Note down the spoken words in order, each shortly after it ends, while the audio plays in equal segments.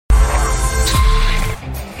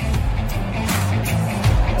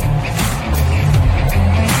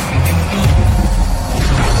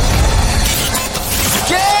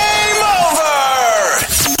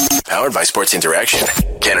Powered by Sports Interaction,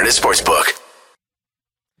 Canada Sportsbook.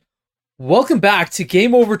 Welcome back to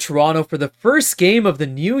Game Over Toronto for the first game of the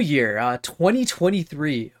new year,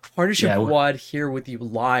 2023. Partnership Quad here with you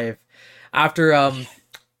live after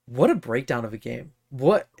what a breakdown of a game.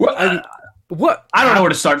 What? I don't know where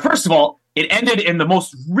to start. First of all, it ended in the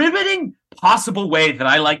most riveting possible way that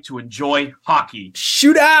I like to enjoy hockey.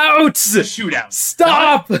 Shootouts! Shootouts.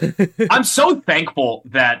 Stop! I'm so thankful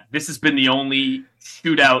that this has been the only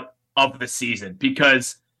shootout of the season,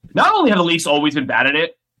 because not only have the Leafs always been bad at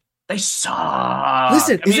it, they suck.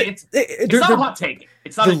 Listen, it's not a hot take.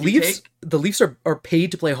 It's not the a Leafs. take. The Leafs are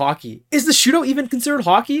paid to play hockey. Is the shootout even considered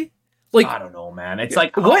hockey? Like, I don't know, man. It's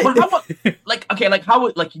like what? How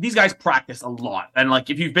these guys practice a lot, and like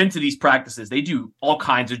if you've been to these practices, they do all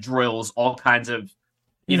kinds of drills, all kinds of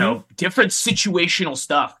different situational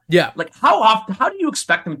stuff. Yeah. Like how do you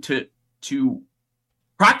expect them to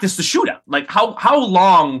practice the shootout? Like how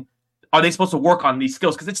long are they supposed to work on these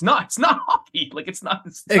skills? Because it's not hockey. Like it's not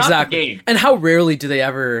exactly. Not the game. And how rarely do they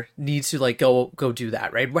ever need to like go do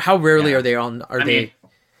that, right? How rarely are they on? Are they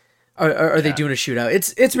doing a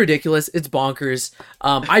shootout? It's ridiculous. It's bonkers.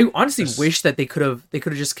 I honestly wish that they could have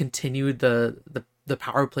just continued the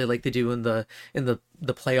power play like they do in the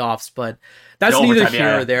playoffs, but that's neither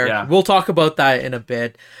here or there. Yeah. We'll talk about that in a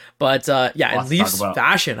bit. But in Leafs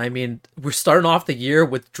fashion, I mean, we're starting off the year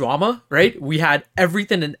with drama, right? We had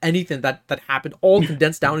everything and anything that happened all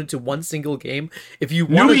condensed down into one single game. If you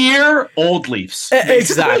want New year, old Leafs.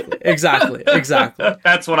 Exactly.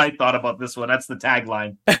 That's what I thought about this one. That's the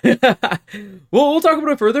tagline. We'll talk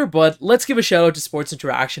about it further, but let's give a shout out to Sports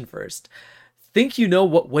Interaction first. Think you know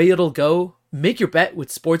what way it'll go? Make your bet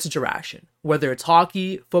with Sports Interaction. Whether it's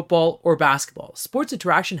hockey, football, or basketball, Sports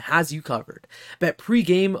Interaction has you covered. Bet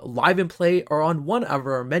pre-game, live and play, or on one of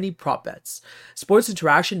our many prop bets. Sports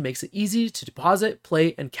Interaction makes it easy to deposit,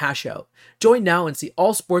 play, and cash out. Join now and see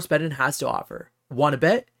all sports betting has to offer. Want to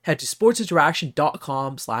bet? Head to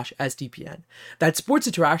sportsinteraction.com/SDPN. That's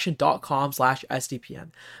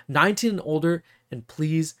sportsinteraction.com/SDPN. 19 and older, and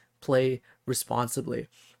please play responsibly.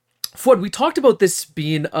 Ford, we talked about this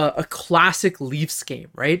being a classic Leafs game,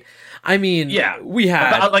 right? I mean, we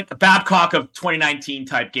had like the Babcock of 2019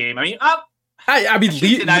 type game. I mean,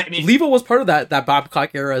 Levo was part of that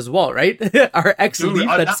Babcock era as well, right? Our ex-Leaf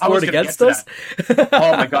that scored against us.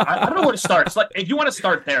 Oh my god, I don't know where to start. It's like, if you want to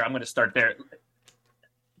start there, I'm going to start there.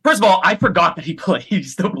 First of all, I forgot that he played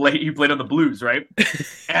on the Blues, right?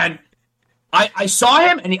 And I saw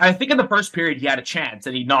him, and I think in the first period he had a chance,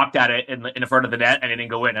 and he knocked at it in front of the net, and it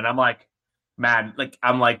didn't go in. And I'm like, man,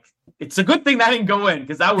 it's a good thing that didn't go in,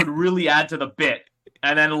 because that would really add to the bit.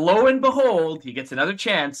 And then lo and behold, he gets another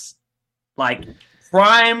chance, like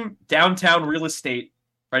prime downtown real estate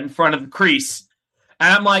right in front of the crease.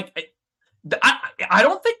 And I'm like, I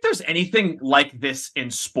don't think there's anything like this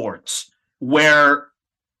in sports where,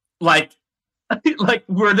 like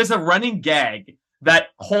where there's a running gag that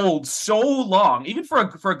holds so long, even for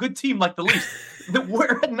a good team like the Leafs, that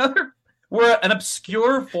where an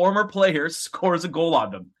obscure former player scores a goal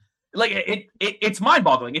on them. Like it's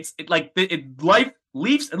mind-boggling.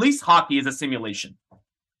 Leafs, at least hockey is a simulation.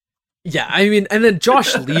 Yeah, I mean, and then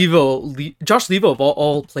Josh Levo of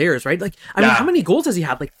all players, right? Like, I mean, how many goals has he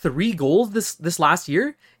had? Like 3 goals this last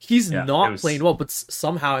year. He's not playing well, but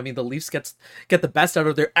somehow, I mean, the Leafs get the best out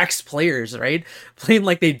of their ex-players, right? Playing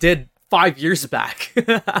like they did 5 years back.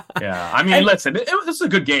 Yeah, I mean, listen, it was a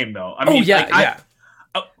good game, though. I mean,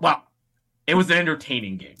 it was an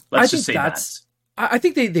entertaining game. Let's just say that. I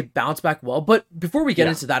think they bounce back well, but before we get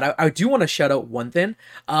into that, I do want to shout out one thing.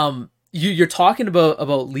 You're talking about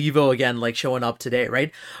Levo again, like showing up today,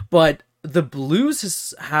 right? But the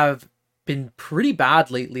Blues have been pretty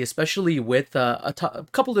bad lately, especially with a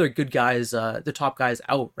couple of their good guys, the top guys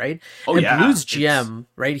out, right? Blues GM,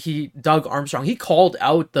 right? Doug Armstrong, he called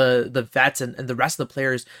out the vets and the rest of the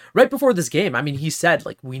players right before this game. I mean, he said,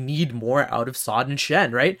 like, we need more out of Saad and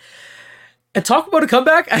Schenn, right? And talk about a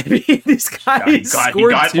comeback. I mean, these guys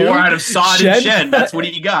scored 2. More out of Saad and Schenn. That's what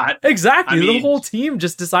he got. Exactly. The whole team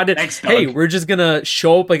just decided, hey, we're just going to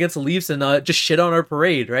show up against the Leafs and just shit on our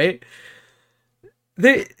parade, right?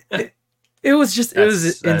 It was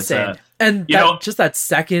insane. And just that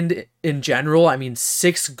second in general, I mean,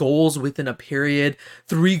 6 goals within a period,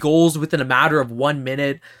 3 goals within a matter of 1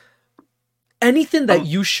 minute. Anything that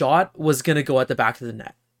you shot was going to go at the back of the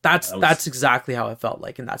net. That's exactly how it felt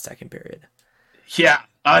like in that second period. Yeah.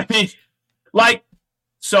 I mean,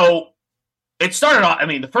 so it started off, I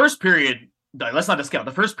mean, the first period, let's not discount,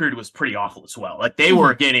 the first period was pretty awful as well. Like they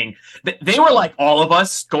were like all of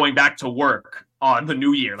us going back to work on the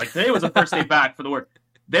new year. Like today was the first day back for the work.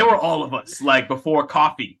 They were all of us, like before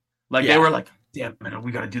coffee, Like Yeah. they were like, damn man,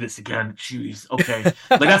 we got to do this again. Jeez, okay.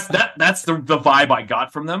 Like that's the vibe I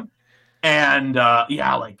got from them. And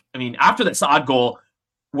yeah, like I mean, after that Saad goal,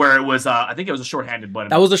 where it was, I think it was a shorthanded one.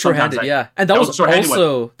 That was a shorthanded, yeah, and that was a shorthanded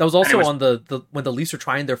also one. that was also Anyways. on the when the Leafs were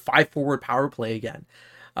trying their 5-forward power play again.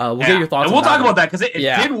 We'll Yeah. get your thoughts. And we'll on that talk one. about that because it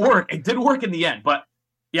Yeah. did work. It did work in the end. But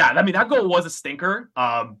yeah, I mean that goal was a stinker.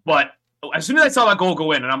 But as soon as I saw that goal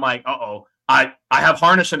go in, and I'm like, I have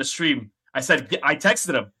Harnish on the stream. I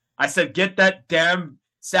texted him. I said, get that damn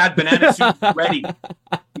sad banana suit ready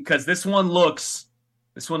because this one looks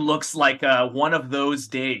like one of those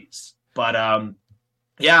days. But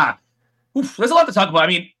yeah, there's a lot to talk about. I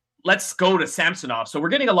mean, let's go to Samsonov. So we're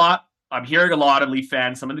getting a lot. I'm hearing a lot of Leaf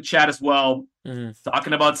fans, some in the chat as well,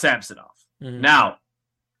 talking about Samsonov. Now,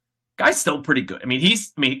 guy's still pretty good. I mean,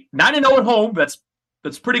 9-0 at home. That's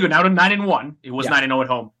pretty good. Now to 9-1. It was 9-0 at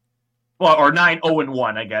home. Well, or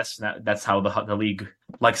 9-0-1, I guess. That's how the league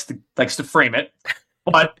likes to frame it.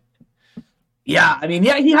 But yeah, I mean,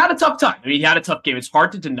 he had a tough time. I mean, he had a tough game. It's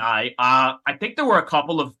hard to deny. I think there were a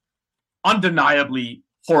couple of undeniably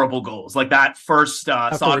horrible goals, like that first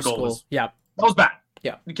Saad goal. That was bad.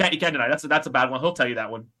 Yeah, you can't deny that's a bad one. He'll tell you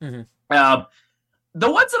that one. Mm-hmm.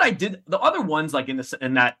 The ones that I did, the other ones like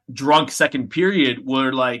in that drunk second period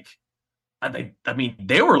were like,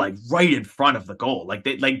 they were like right in front of the goal. Like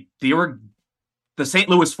they were the St.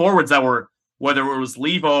 Louis forwards that were, whether it was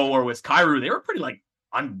Levo or it was Kyrou, they were pretty like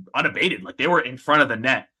unabated. Like they were in front of the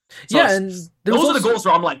net. So yeah, and those are the goals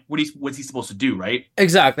where I'm like, what's he supposed to do, right?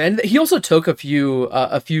 Exactly, and he also took a few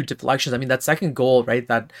deflections. I mean, that second goal, right?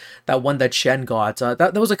 That one that Shen got,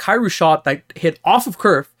 that was a Kyrou shot that hit off of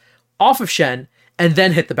Kerf, off of Shen, and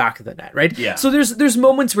then hit the back of the net, right? Yeah. So there's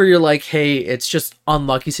moments where you're like, hey, it's just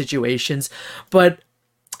unlucky situations, but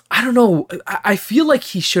I don't know. I feel like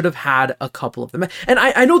he should have had a couple of them, and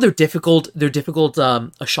I know they're difficult. They're difficult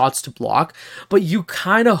shots to block, but you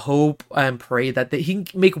kind of hope and pray that he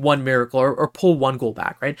can make one miracle or pull one goal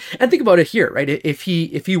back, right? And think about it here, right? If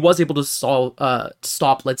he was able to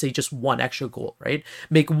stop, let's say, just one extra goal, right?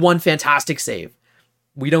 Make one fantastic save.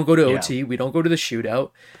 We don't go to OT. We don't go to the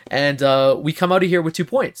shootout, and we come out of here with 2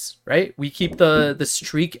 points, right? We keep the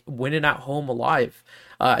streak winning at home alive.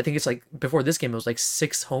 I think it's like before this game, it was like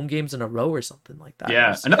 6 home games in a row or something like that.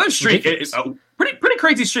 Yeah, another streak. It's a pretty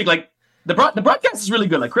crazy streak. Like the broadcast is really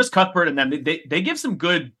good. Like Chris Cuthbert and them, they give some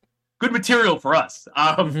good material for us.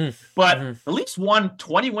 But the Leafs won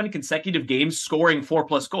 21 consecutive games, scoring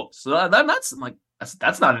 4+ goals. So that's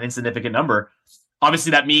not an insignificant number.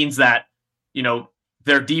 Obviously, that means that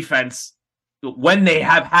their defense, when they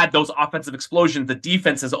have had those offensive explosions, the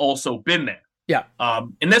defense has also been there. Yeah.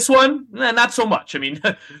 In this one, not so much. I mean,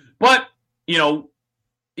 but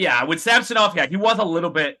with Samsonov, he was a little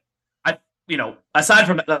bit. Aside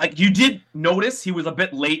from that, like you did notice, he was a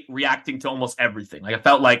bit late reacting to almost everything. Like I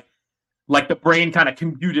felt like the brain kind of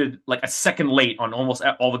computed like a second late on almost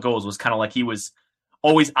all the goals. Was kind of like he was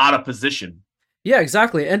always out of position. Yeah,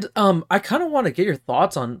 exactly. And I kind of want to get your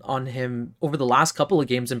thoughts on him over the last couple of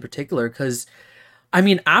games in particular, because I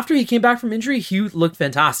mean, after he came back from injury, he looked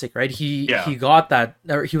fantastic, right? He got that,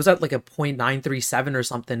 or he was at like a .937 or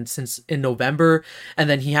something since in November, and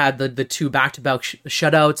then he had the 2 back-to-back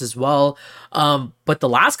shutouts as well. But the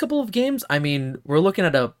last couple of games, I mean, we're looking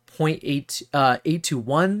at a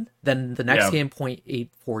 .821, then the next game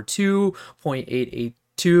 .842,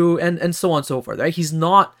 .882, and so on and so forth, right? He's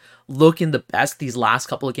not looking the best these last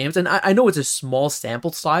couple of games, and I know it's a small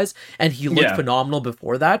sample size, and he looked phenomenal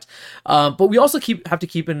before that, but we also have to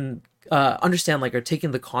keep in understand, like, or take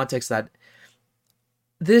in the context that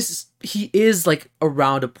he is like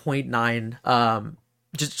around a 0.9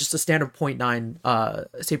 just a standard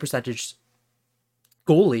 0.9 save percentage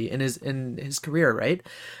goalie in his career, right?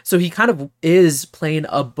 So he kind of is playing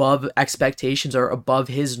above expectations or above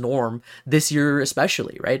his norm this year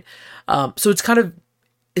especially, right? So it's kind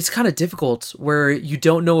of difficult where you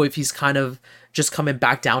don't know if he's kind of just coming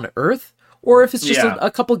back down to earth or if it's just a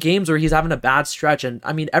couple games where he's having a bad stretch. And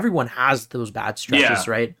I mean, everyone has those bad stretches,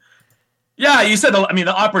 right? Yeah, you said,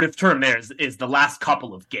 the operative term there is the last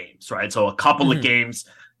couple of games, right? So a couple of games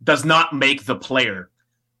does not make the player.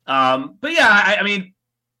 But yeah, I mean,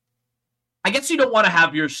 I guess you don't want to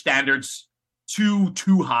have your standards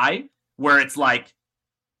too high where it's like,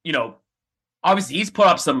 obviously he's put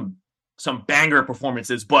up some banger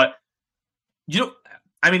performances, but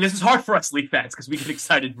this is hard for us Leaf fans because we get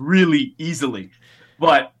excited really easily.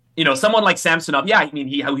 But someone like Samsonov,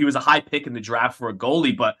 he was a high pick in the draft for a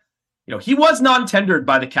goalie, but he was non-tendered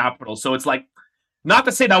by the Capitals, so it's like, not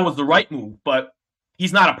to say that was the right move, but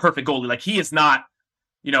he's not a perfect goalie. Like he is not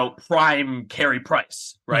prime Carey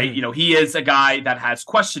Price, right? Mhm. He is a guy that has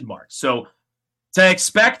question marks. So to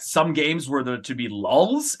expect some games where there to be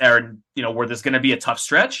lulls or, where there's going to be a tough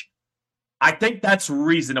stretch, I think that's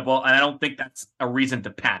reasonable. And I don't think that's a reason to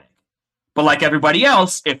panic. But like everybody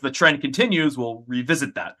else, if the trend continues, we'll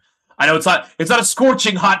revisit that. I know it's not a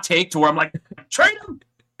scorching hot take to where I'm like, trade him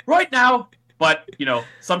right now. But,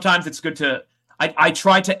 sometimes it's good to, I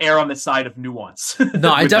try to err on the side of nuance.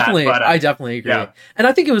 No, I definitely, that, but, I definitely agree. yeah. And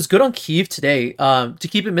I think it was good on Keefe today, to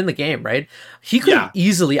keep him in the game, right? He could have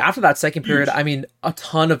easily, after that second period, I mean, a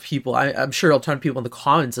ton of people, I'm sure a ton of people in the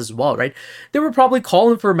comments as well, right? They were probably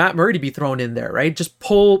calling for Matt Murray to be thrown in there, right? Just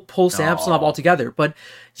pull Samsonov altogether. But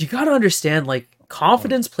you got to understand, like,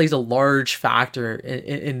 confidence plays a large factor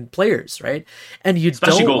in players, right? And you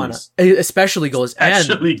especially don't want to, especially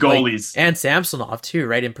goalies, and Samsonov too,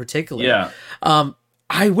 right? In particular, yeah.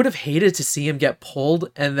 I would have hated to see him get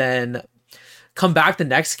pulled and then come back the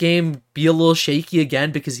next game, be a little shaky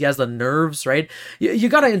again because he has the nerves, right? You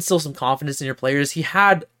got to instill some confidence in your players. He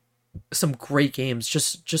had some great games,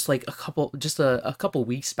 just like a couple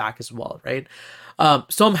weeks back as well, right?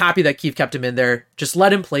 So I'm happy that Keefe kept him in there. Just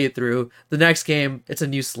let him play it through. The next game, it's a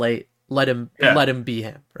new slate. Let him be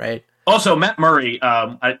him, right? Also, Matt Murray,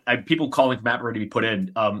 people calling for Matt Murray to be put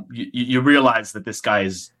in. You realize that this guy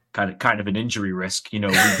is kind of an injury risk. It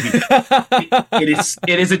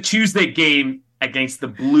is a Tuesday game against the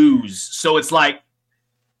Blues, so it's like,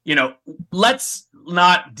 let's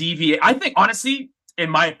not deviate. I think honestly,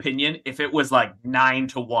 in my opinion, if it was like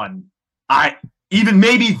 9-1,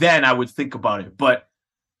 maybe then I would think about it. But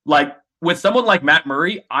like with someone like Matt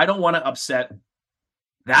Murray, I don't want to upset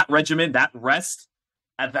that regimen, that rest,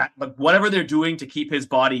 at that, like whatever they're doing to keep his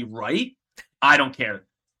body right. I don't care.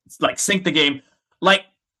 It's like sink the game, like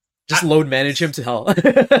just load manage him to hell.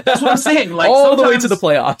 That's what I'm saying. Like all the way to the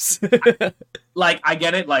playoffs. Like I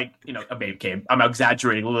get it. Like I'm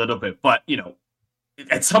exaggerating a little bit, but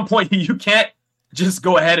at some point you can't just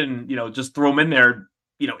go ahead and just throw him in there.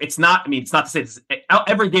 It's not. I mean, it's not to say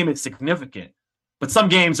every game is significant, but some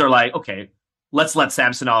games are like, okay, let's let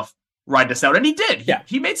Samsonov ride this out, and he did. Yeah,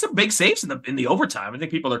 he made some big saves in the overtime. I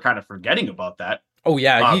think people are kind of forgetting about that. Oh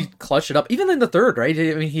yeah, he clutched it up even in the third, right?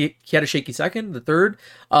 I mean, he had a shaky second, the third,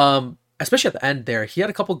 especially at the end there. He had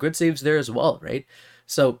a couple good saves there as well, right?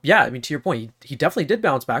 So yeah, I mean, to your point, he definitely did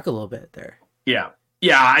bounce back a little bit there. Yeah.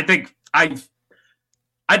 I think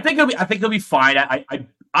he'll be fine.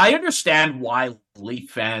 I understand why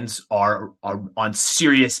Leaf fans are on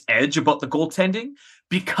serious edge about the goaltending,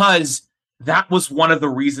 because that was one of the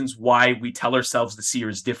reasons why we tell ourselves this year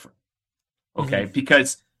is different. Okay,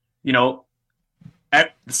 because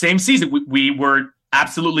at the same season, we were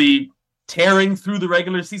absolutely tearing through the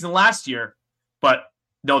regular season last year. But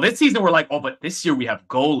no, this season we're like, but this year we have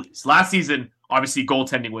goalies. Last season, obviously,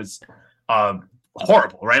 goaltending was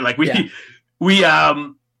horrible, right? Like we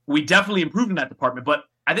definitely improved in that department. But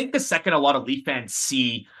I think the second a lot of Leaf fans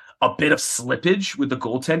see a bit of slippage with the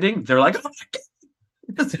goaltending, they're like, like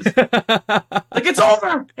it's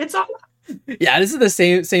over. It's over. Yeah, this is the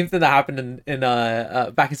same thing that happened in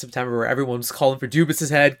back in September, where everyone was calling for Dubas's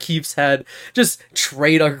head, Keefe's head, just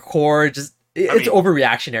trade our core. It's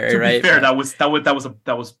overreactionary, right? To be fair, that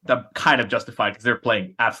was kind of justified because they're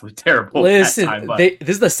playing absolutely terrible. Listen, at time, this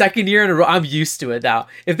is the second year in a row. I'm used to it now.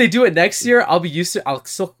 If they do it next year, I'll be used to.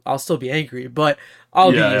 I'll still be angry, but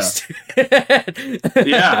I'll be used to it.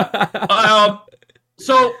 Yeah.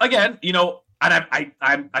 So again, and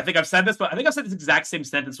I think I've said this, but I think I've said this exact same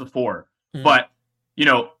sentence before. Mm-hmm. But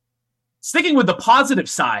sticking with the positive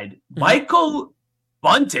side, Michael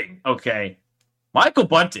Bunting. Okay, Michael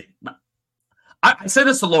Bunting. I said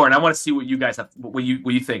this to Lauren. I want to see what you guys have, what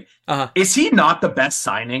you think. Is he not the best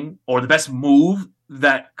signing or the best move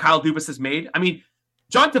that Kyle Dubas has made? I mean,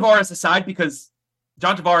 John Tavares aside, because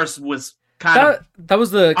John Tavares was that was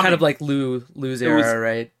the kind of like lose era,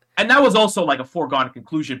 right? And that was also like a foregone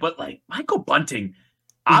conclusion. But like Michael Bunting,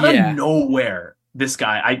 out of nowhere, this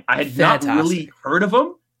guy, I had not really heard of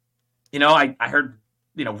him. I heard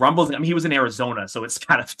rumbles. I mean, he was in Arizona, so it's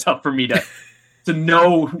kind of tough for me to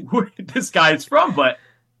know who this guy is from. But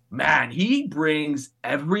man, he brings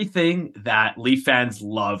everything that Leaf fans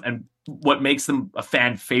love and what makes them a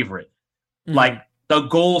fan favorite. Mm-hmm. Like the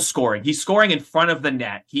goal scoring. He's scoring in front of the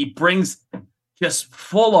net. He brings just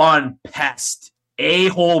full on pest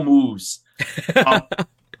a-hole moves.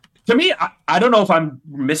 To me, I don't know if I'm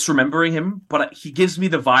misremembering him, but he gives me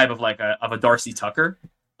the vibe of a Darcy Tucker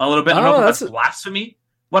a little bit. I don't know if that's blasphemy,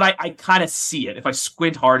 but I kind of see it if I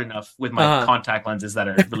squint hard enough with my contact lenses that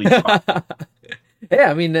are really strong.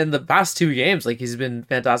 Yeah, I mean, in the past 2 games, like he's been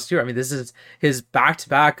fantastic too. I mean, this is his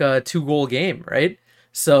back-to-back 2-goal game, right?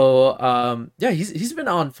 So yeah, he's been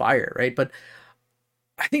on fire, right? But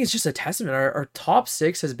I think it's just a testament. Our top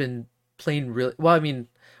six has been playing really well. I mean,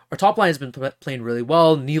 our top line has been playing really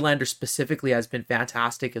well. Nylander specifically has been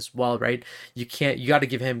fantastic as well, right? You got to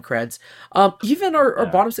give him creds. Even our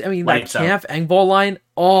bottom six, I mean, that Kampf Engvall line,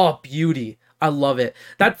 oh, beauty. I love it.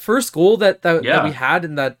 That first goal that we had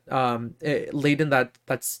in that late in that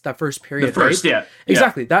first period. The first, right?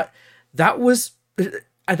 Exactly. That was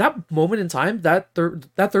at that moment in time, that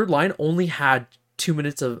third line only had 2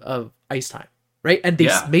 minutes of ice time. Right. And they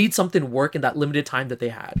made something work in that limited time that they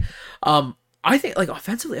had. I think like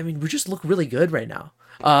offensively, I mean, we just look really good right now.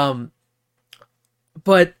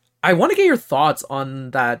 But I want to get your thoughts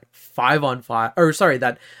on that 5-on-5 or sorry,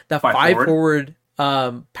 that five forward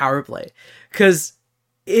power play. Cause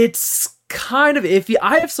it's kind of iffy.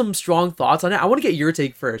 I have some strong thoughts on it. I want to get your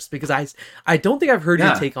take first because I don't think I've heard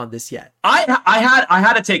your take on this yet. I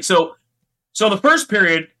had a take. So the first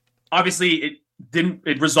period, obviously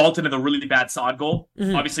it resulted in a really bad Saad goal.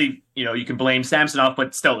 Mm-hmm. Obviously, you can blame Samsonov,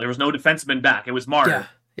 but still, there was no defenseman back. It was Marner.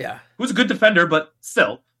 Yeah. Who was a good defender, but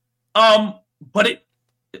still. But it,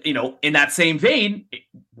 in that same vein, it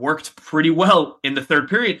worked pretty well in the third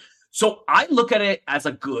period. So I look at it as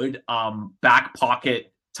a good back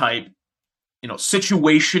pocket type,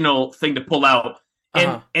 situational thing to pull out.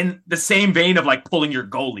 And in the same vein of like pulling your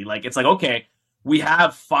goalie. Like, it's like, okay, we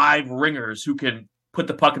have 5 ringers who can put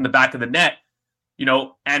the puck in the back of the net.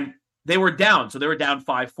 And they were down. So they were down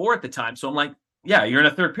 5-4 at the time. So I'm like, yeah, you're in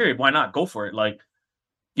a third period. Why not? Go for it. Like,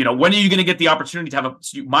 when are you going to get the opportunity to have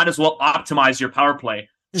you might as well optimize your power play.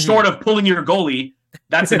 Short of pulling your goalie,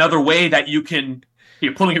 that's another way that you can,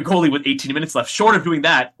 you're pulling your goalie with 18 minutes left. Short of doing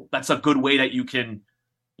that, that's a good way that you can,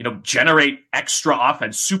 generate extra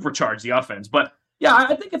offense, supercharge the offense. But yeah,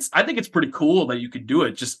 I think it's pretty cool that you could do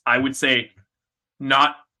it. Just, I would say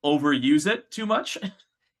not overuse it too much.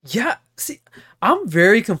 Yeah, see, I'm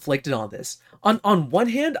very conflicted on this. On one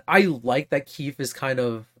hand, I like that Keefe is kind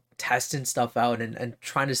of testing stuff out and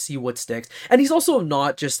trying to see what sticks. And he's also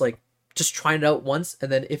not just trying it out once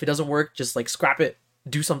and then if it doesn't work, just like scrap it,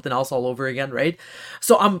 do something else all over again, right?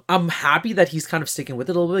 So I'm happy that he's kind of sticking with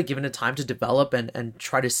it a little bit, giving it time to develop and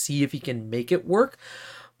try to see if he can make it work.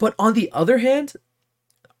 But on the other hand,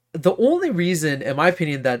 the only reason, in my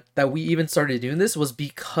opinion, that we even started doing this was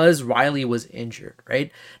because Riley was injured,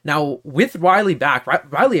 right? Now, with Riley back,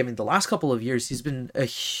 Riley, I mean, the last couple of years, he's been a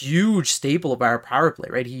huge staple of our power play,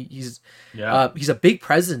 right? He's a big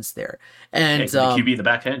presence there. And the QB in the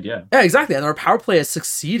back end, Yeah, exactly. And our power play has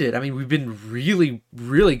succeeded. I mean, we've been really,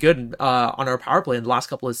 really good on our power play in the last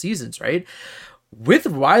couple of seasons, right? With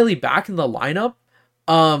Riley back in the lineup,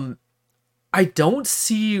 I don't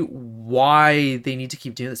see why they need to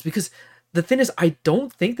keep doing this because the thing is, I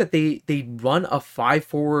don't think that they run a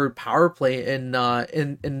 5-forward power play in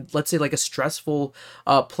let's say like a stressful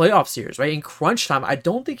playoff series, right? In crunch time, I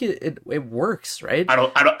don't think it works, right? I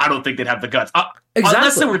don't think they'd have the guts, exactly.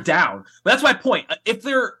 Unless they were down. But that's my point. If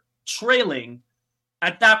they're trailing,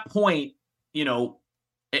 at that point,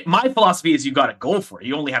 my philosophy is you got to go for it.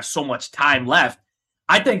 You only have so much time left.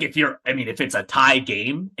 I think if it's a tie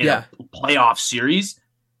game in a playoff series,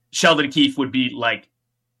 Sheldon Keefe would be like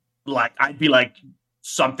I'd be like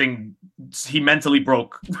something he mentally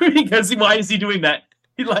broke because why is he doing that?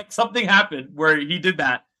 Something happened where he did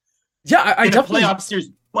that. Yeah, I definitely playoff series.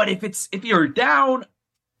 But if you're down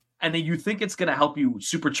and then you think it's gonna help you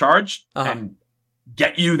supercharge and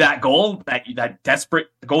get you that goal, that desperate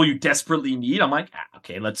goal you desperately need, I'm like,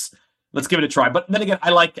 okay, let's give it a try. But then again,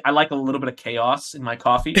 I like a little bit of chaos in my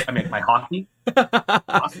coffee. I mean, my hockey.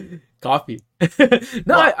 Coffee.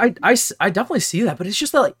 No, I definitely see that, but it's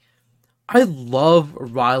just that like I love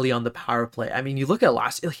Riley on the power play. I mean, you look at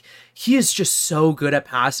last, like he is just so good at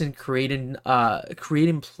passing, creating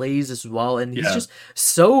plays as well, and he's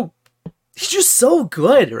just so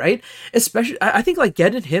good, right? Especially, I think like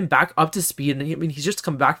getting him back up to speed. And I mean, he's just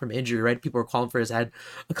come back from injury, right? People were calling for his head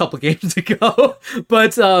a couple games ago,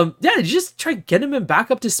 but you just try getting him back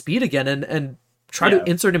up to speed again and try to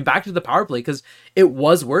insert him back to the power play because it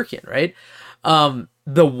was working, right?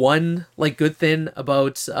 The one like good thing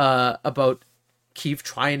about Keefe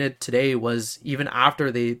trying it today was even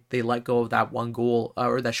after they let go of that one goal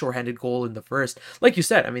or that shorthanded goal in the first, like you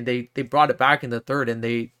said, I mean, they brought it back in the third and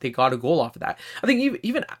they got a goal off of that. I think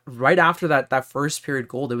even right after that first period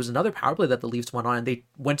goal, there was another power play that the Leafs went on and they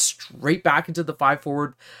went straight back into the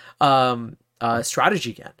 5-forward strategy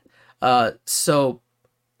again. So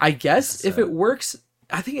I guess if it works,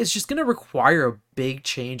 I think it's just going to require a big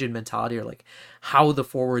change in mentality or like how the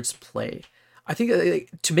forwards play. I think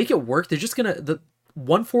to make it work, they're just gonna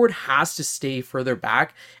one forward has to stay further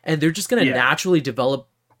back, and they're just going to naturally develop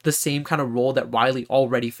the same kind of role that Riley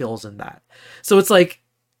already fills in that. So it's like,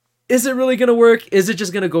 is it really going to work? Is it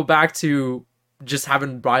just going to go back to just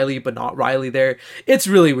having Riley but not Riley there? It's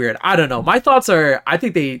really weird. I don't know. My thoughts are, I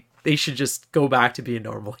think they should just go back to being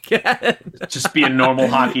normal again. Just be a normal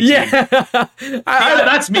hockey team. Yeah.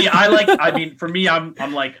 That's me. For me, I'm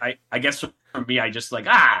like, I guess for me, I just like,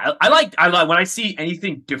 I like when I see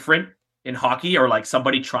anything different in hockey, or like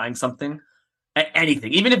somebody trying something,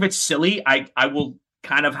 anything, even if it's silly, I will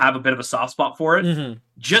kind of have a bit of a soft spot for it. Mm-hmm.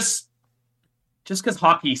 Just because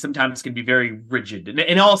hockey sometimes can be very rigid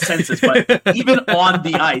in all senses, but even on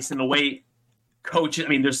the ice, in the way coaches, I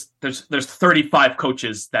mean, there's 35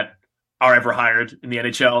 coaches that are ever hired in the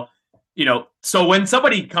NHL, so when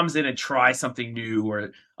somebody comes in and tries something new,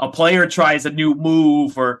 or a player tries a new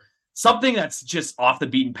move or something that's just off the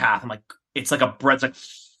beaten path, I'm like, it's like a breath,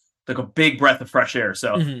 like a big breath of fresh air.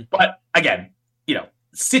 So, but again,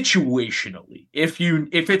 situationally, if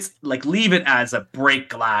it's like, leave it as a break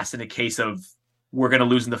glass in a case of we're going to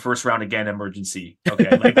lose in the first round again, emergency.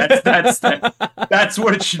 Okay. Like that's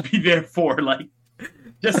what it should be there for. Like,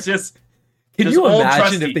 just can you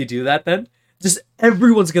imagine if they do that then? Just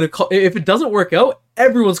everyone's going to call, if it doesn't work out,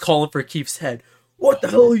 everyone's calling for Keefe's head. What the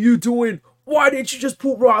hell are you doing? Why didn't you just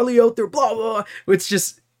put Riley out there? Blah, blah. It's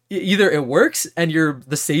just, either it works and you're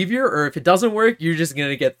the savior, or if it doesn't work, you're just going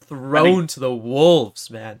to get thrown to the wolves,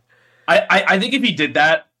 man. I think if he did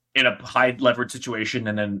that in a high leverage situation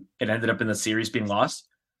and then it ended up in the series being lost,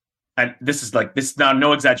 and this is not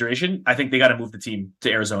no exaggeration, I think they got to move the team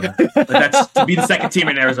to Arizona. That's to be the second team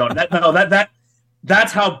in Arizona.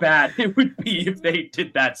 That's how bad it would be if they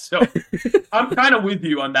did that. So I'm kind of with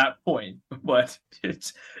you on that point, but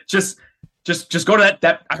it's just go to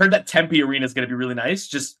that. I heard that Tempe arena is going to be really nice.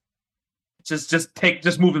 Just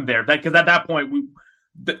move them there, because at that point,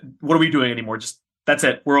 what are we doing anymore? That's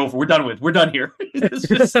it. We're over. We're done here.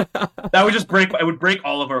 That would just break. It would break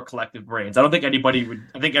all of our collective brains. I don't think anybody would.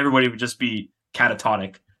 I think everybody would just be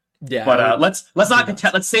catatonic. Yeah. But let's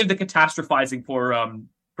save the catastrophizing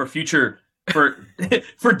for future for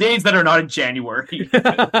days that are not in January.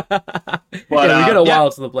 But we get a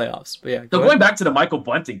while to the playoffs. But yeah. So going back to the Michael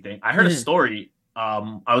Bunting thing, I heard a story.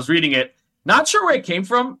 I was reading it. Not sure where it came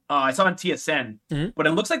from. I saw it on TSN, but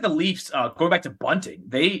it looks like the Leafs, going back to Bunting,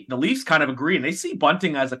 the Leafs kind of agree, and they see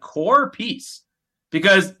Bunting as a core piece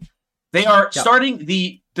because they are starting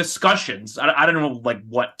the discussions. I don't know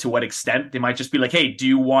to what extent. They might just be like, hey, do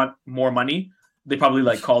you want more money? They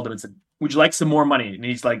probably called him and said, would you like some more money? And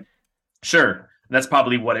he's like, sure. And that's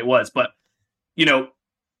probably what it was. But, the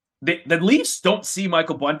Leafs don't see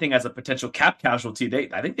Michael Bunting as a potential cap casualty.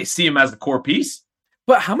 I think they see him as the core piece.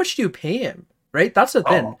 But how much do you pay him? Right? That's the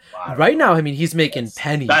thing. Right now, I mean, he's making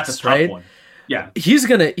pennies. That's a tough one. Yeah. He's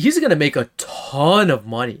gonna make a ton of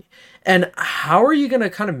money. And how are you gonna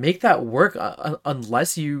kind of make that work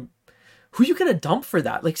unless who are you gonna dump for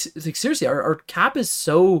that? Like seriously, our cap is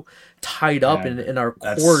so tied up in our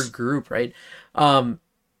core group, right?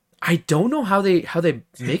 I don't know how they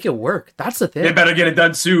make it work. That's the thing. They better get it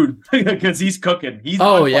done soon because he's cooking.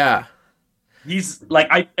 Yeah. He's like,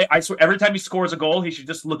 I swear, every time he scores a goal, he should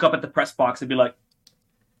just look up at the press box and be like,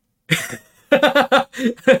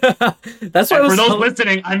 that's why for those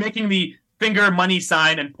listening, I'm making the finger money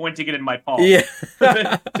sign and pointing it in my palm. Yeah.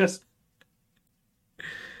 Just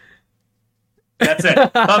that's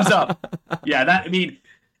it. Thumbs up. Yeah,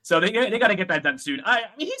 so they got to get that done soon. I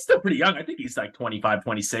mean, he's still pretty young. I think he's like 25,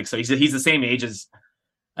 26. So he's the same age as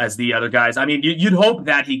the other guys. I mean, you'd hope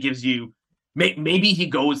that he gives you, maybe he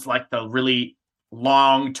goes like the really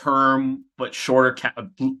long-term but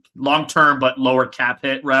lower cap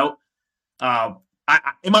hit route.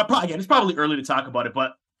 It's probably early to talk about it,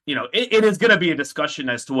 but it is going to be a discussion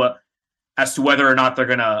as to whether or not they're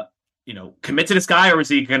going to commit to this guy, or is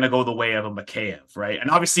he going to go the way of a Mikheyev, right? And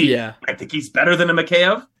obviously, I think he's better than a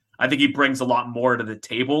Mikheyev. I think he brings a lot more to the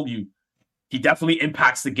table. He definitely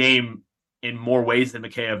impacts the game in more ways than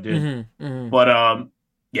Mikheyev did. But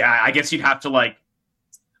I guess you'd have to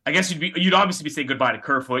you'd obviously be saying goodbye to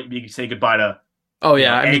Kerfoot. You'd say goodbye to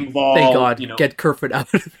thank God, get Kerfoot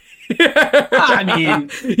out of here. I mean,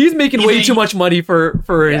 he's making way too much money for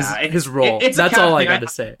his role. That's all I got to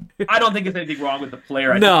say. I don't think there's anything wrong with the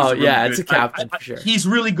player. It's a captain for sure. He's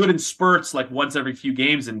really good in spurts, like once every few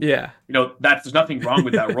games, and there's nothing wrong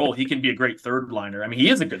with that role. He can be a great third liner. I mean, he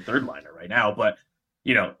is a good third liner right now, but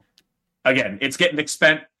again, it's getting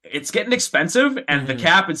expensive, and the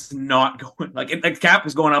cap is not going the cap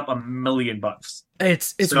is going up $1 million.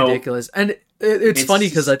 It's ridiculous, and it's funny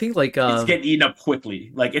because I think it's getting eaten up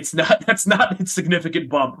quickly. That's not a significant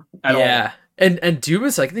bump at all. And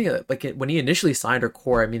Dubas, I think, like when he initially signed our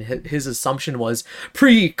core, I mean, his assumption was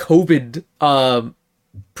pre-COVID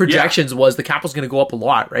projections was the cap was going to go up a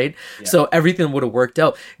lot, right? Yeah. So everything would have worked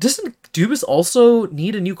out. Doesn't Dubas also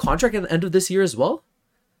need a new contract at the end of this year as well?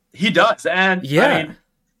 He does, and yeah, I mean,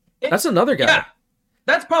 that's another guy. Yeah,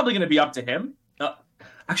 that's probably going to be up to him.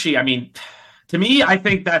 Actually, I mean, to me, I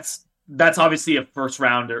think that's obviously a first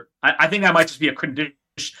rounder. I think that might just be a condition.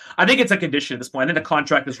 I think it's a condition at this point. I think the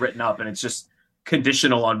contract is written up, and it's just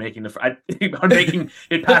conditional on making it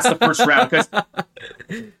past the first round.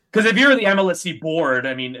 Because if you're the MLSE board,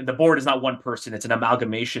 I mean, the board is not one person; it's an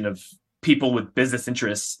amalgamation of people with business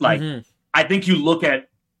interests. Like, I think you look at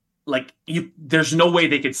there's no way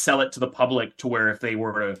they could sell it to the public to where if they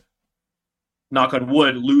were to, knock on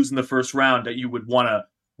wood, lose in the first round, that you would want to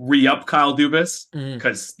re-up Kyle Dubas,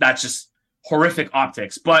 because that's just horrific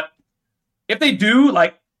optics. But if they do,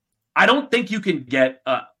 I don't think you can get.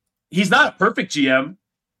 He's not a perfect GM,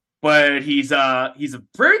 but he's a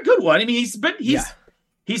very good one. I mean,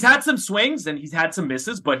 he's had some swings and he's had some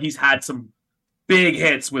misses, but he's had some big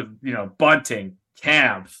hits with Bunting,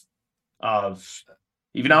 Kampf, of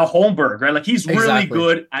even now Holmberg, right? Like, he's really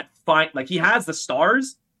good at he has the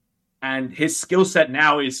stars, and his skill set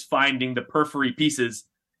now is finding the periphery pieces,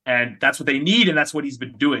 and that's what they need, and that's what he's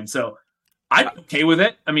been doing. So I'm okay with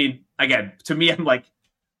it. I mean, again, to me, I'm like,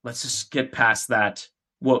 let's just get past that.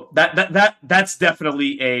 Well, that's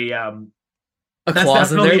definitely a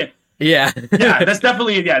clause in there. Yeah. That's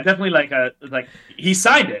definitely like he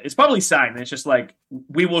signed it. It's probably signed. And it's just like,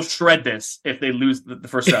 we will shred this if they lose the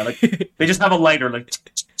first round. Like, they just have a lighter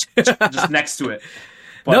just next to it.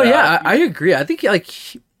 But, I agree. I think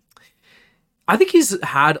he's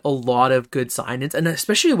had a lot of good signings, and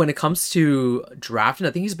especially when it comes to drafting,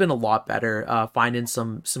 I think he's been a lot better finding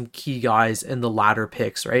some key guys in the latter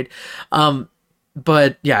picks, right?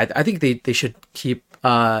 But yeah, I think they should keep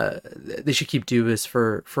Dubas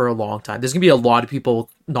for a long time. There's gonna be a lot of people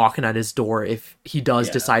knocking at his door if he does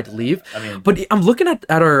decide to leave. I mean, but I'm looking at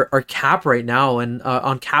our cap right now, and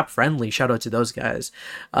on Cap Friendly, shout out to those guys.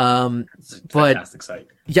 Fantastic site.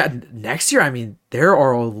 Yeah, next year, I mean, there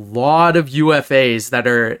are a lot of UFAs that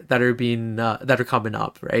are coming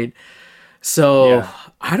up, right? So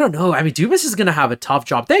I don't know. I mean, Dubas is gonna have a tough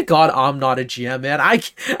job. Thank God I'm not a GM, man.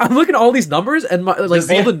 I'm looking at all these numbers, and all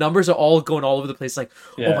the numbers are all going all over the place. Like,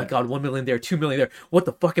 oh my God, 1 million there, 2 million there. What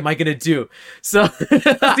the fuck am I gonna do? So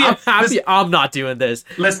I'm happy I'm not doing this.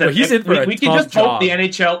 Listen, he's in for we can just hope the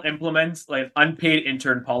NHL implements unpaid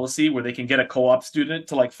intern policy where they can get a co-op student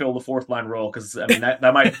to fill the fourth line role. Because I mean that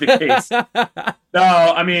might be the case. No,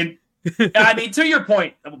 I mean to your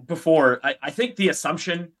point before, I think the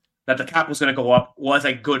assumption that the cap was going to go up was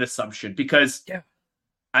a good assumption, because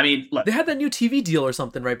I mean, look, they had that new TV deal or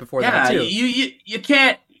something right before that too. You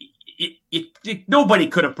can't. Nobody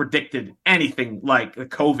could have predicted anything like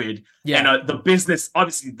COVID and the business,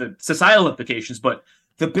 obviously the societal implications, but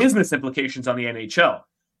the business implications on the NHL.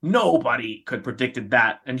 Nobody could have predicted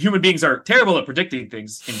that, and human beings are terrible at predicting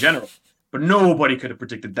things in general. But nobody could have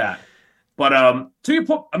predicted that. But to your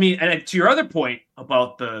point, I mean, and to your other point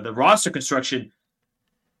about the roster construction.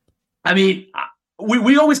 I mean,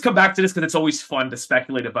 we always come back to this because it's always fun to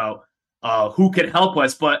speculate about who can help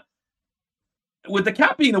us. But with the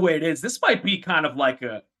cap being the way it is, this might be kind of like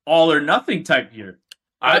a all or nothing type year.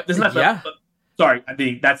 Sorry, I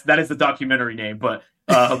mean that is the documentary name, but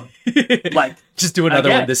just do another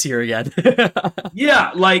one this year again.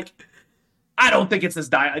 I don't think it's this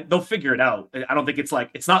they'll figure it out. I don't think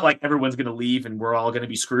it's not like everyone's going to leave and we're all going to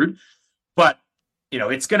be screwed, but.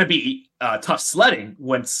 It's going to be tough sledding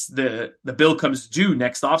once the bill comes due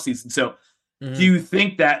next offseason. So do you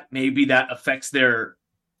think that maybe that affects their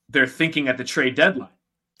thinking at the trade deadline?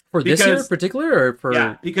 For this year in particular? Or for...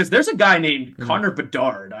 Yeah, because there's a guy named Connor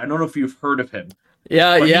Bedard. I don't know if you've heard of him.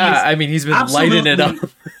 Yeah. I mean, he's been lighting it up.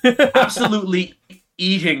 Absolutely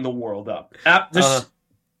eating the world up. I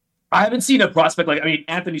haven't seen a prospect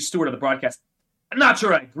Anthony Stewart on the broadcast. I'm not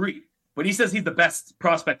sure I agree, but he says he's the best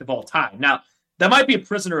prospect of all time. Now, that might be a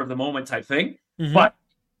prisoner of the moment type thing, but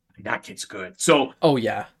that kid's good. So,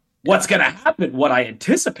 what's going to happen? What I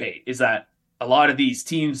anticipate is that a lot of these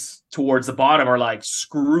teams towards the bottom are like,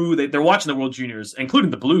 screw. They're watching the World Juniors, including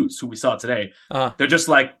the Blues, who we saw today. They're just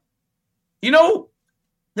like,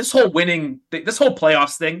 this whole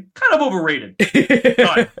playoffs thing, kind of overrated.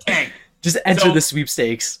 Just enter the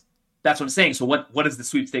sweepstakes. That's what I'm saying. So what does the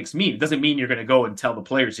sweepstakes mean? It doesn't mean you're going to go and tell the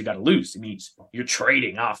players you got to lose. It means you're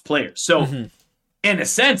trading off players. So in a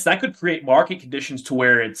sense, that could create market conditions to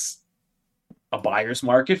where it's a buyer's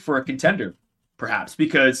market for a contender, perhaps,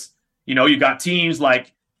 because, you got teams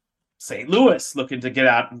like St. Louis looking to get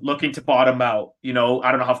out, looking to bottom out. You know, I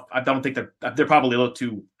don't know how. I don't think they're probably a little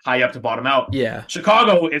too high up to bottom out. Yeah.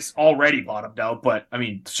 Chicago is already bottomed out, but I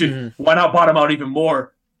mean, why not bottom out even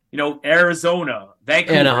more? You know, Arizona,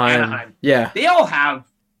 Vancouver, Anaheim. Yeah, they all have.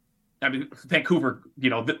 I mean, Vancouver. You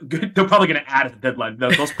know, they're probably going to add at the deadline.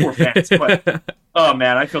 Those poor fans. But oh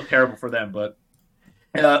man, I feel terrible for them. But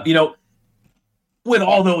you know, with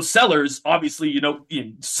all those sellers, obviously, you know,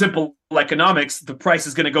 in simple economics, the price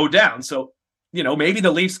is going to go down. So, you know, maybe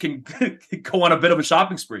the Leafs can go on a bit of a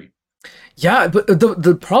shopping spree. Yeah, but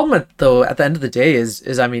the problem at the end of the day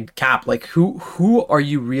is I mean, cap, like who are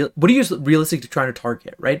you what are you realistically trying to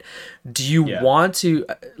target, right? Do you want to,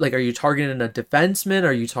 like, are you targeting a defenseman?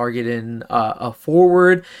 Are you targeting a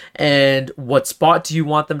forward? And what spot do you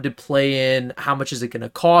want them to play in? How much is it going to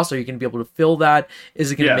cost? Are you going to be able to fill that?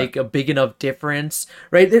 Is it going to make a big enough difference,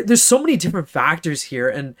 right? There's so many different factors here,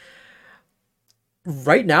 and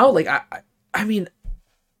right now, like I mean,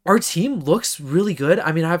 our team looks really good.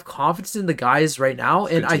 I mean, I have confidence in the guys right now,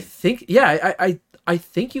 and I think, I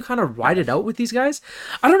think you kind of ride it out with these guys.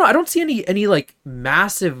 I don't know. I don't see any like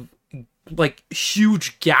massive, like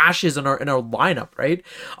huge gashes in our lineup, right?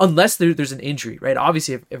 Unless there's an injury, right?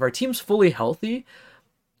 Obviously, if our team's fully healthy,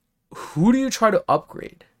 who do you try to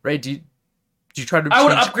upgrade, right? Do you try to? I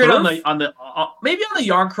would upgrade on the maybe on the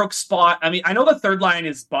Yarncrook spot. I mean, I know the third line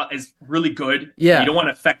is really good. Yeah, you don't want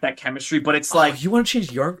to affect that chemistry, but it's like you want to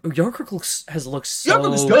change Yarncrook has looked so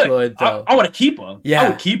Yarncrook is good. Though. I want to keep him. Yeah, I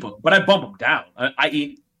would keep him, but I bump him down.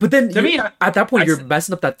 But then to me, at that point, you're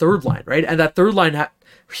messing up that third line, right? And that third line, I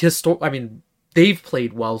mean, they've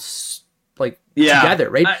played well, together,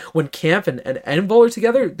 right? When Camp and Envol are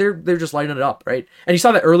together, they're just lighting it up, right? And you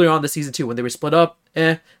saw that earlier on in the season too, when they were split up,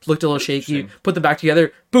 looked a little shaky. Put them back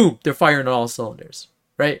together, boom, they're firing on all cylinders,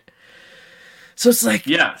 right? So it's like,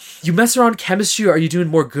 you mess around chemistry, are you doing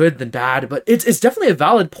more good than bad? But it's definitely a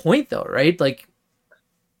valid point though, right? Like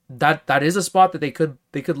that is a spot that they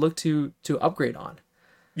could look to upgrade on.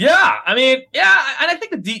 Yeah, I mean, and I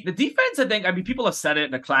think the defense. I mean, people have said it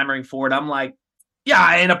and they're clamoring for it. I'm like,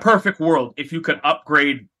 yeah, in a perfect world, if you could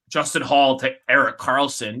upgrade Justin Hall to Erik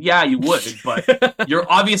Karlsson, yeah, you would. But you're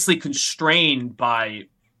obviously constrained by,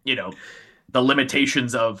 you know, the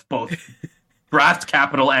limitations of both draft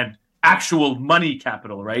capital and actual money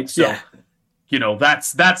capital, right? So, you know,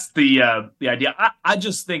 that's the idea. I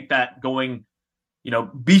just think that going, you know,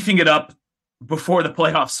 beefing it up before the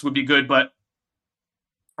playoffs would be good. But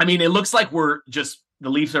I mean, it looks like the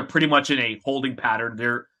Leafs are pretty much in a holding pattern.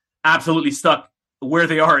 They're absolutely stuck where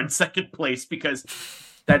they are in second place because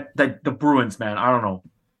that the Bruins, man, I don't know.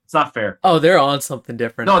 It's not fair. Oh, they're on something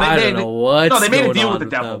different. No, I don't know what. No, they made a deal with the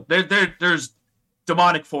devil. There's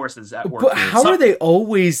demonic forces at work. But how are they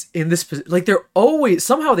always in this position? Like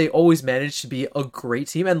somehow they always manage to be a great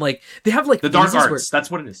team, and like they have like the dark arts.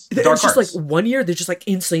 That's what it is. The dark arts. Just like 1 year they're just like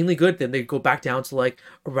insanely good, then they go back down to like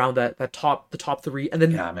around the top three, and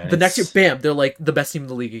then the next year, bam, they're like the best team in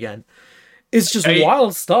the league again. It's just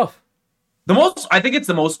wild stuff. I think it's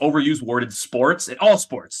the most overused word in sports, in all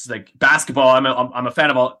sports, like basketball. I'm a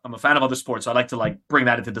fan of other sports, so I like to like bring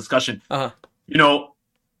that into discussion. You know,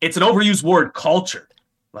 it's an overused word, culture,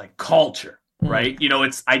 right? You know,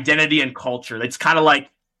 it's identity and culture. It's kind of like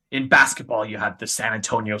in basketball, you had the San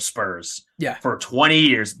Antonio Spurs, for 20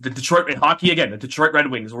 years. The Detroit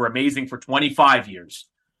Red Wings were amazing for 25 years,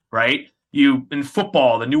 right? In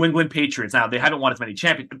football, the New England Patriots. Now they haven't won as many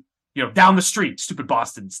championships. You know, down the street, stupid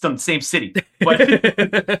Boston, still in the same city.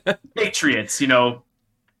 But Patriots, you know,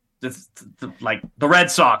 like the Red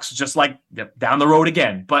Sox, just like down the road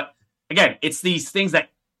again. But again, it's these things that,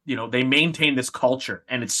 you know, they maintain this culture,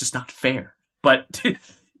 and it's just not fair. But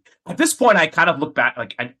at this point, I kind of look back,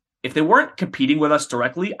 like, if they weren't competing with us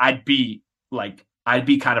directly, I'd be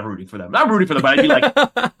kind of rooting for them. Not rooting for them, but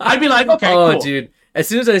I'd be like, okay, cool. Dude. As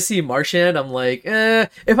soon as I see Marchand, I'm like,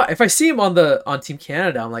 If I see him on Team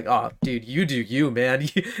Canada, I'm like, oh, dude, you do you, man.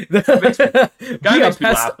 Be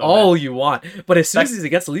all you want. But as soon as he's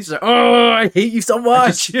against the Leafs, like, oh, I hate you so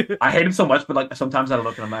much. I hate him so much, but like sometimes I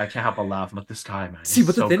look at him, I can't help but laugh. I'm like, this guy, man. See,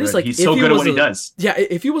 but the thing is, like, he's so good at what he does. Yeah,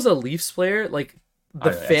 if he was a Leafs player, like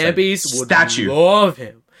the fan base would love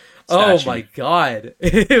him. Oh my god,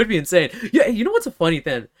 it would be insane. Yeah, you know what's a funny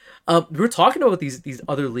thing? We were talking about these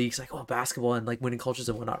other leagues, like basketball and like winning cultures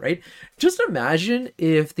and whatnot, right? Just imagine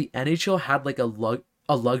if the NHL had like a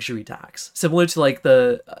luxury tax, similar to like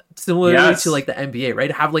the NBA,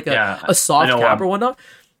 right? Have like a soft cap or whatnot.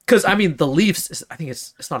 Because I mean, the Leafs, I think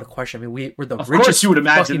it's not a question. I mean, we're the richest. Of course, you would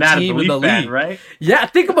imagine that team in the league, right? Yeah,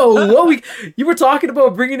 think about what you were talking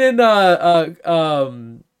about bringing in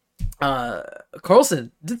uh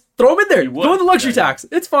Carlson, just throw him in there. Throw in the luxury tax.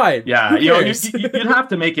 It's fine. Yeah, you'd have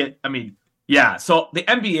to make it. I mean, yeah. So the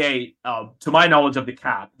NBA, to my knowledge of the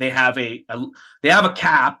cap, they have a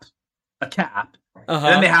cap, and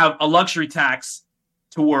then they have a luxury tax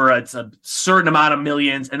to where it's a certain amount of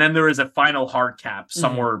millions, and then there is a final hard cap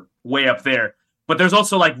somewhere way up there. But there's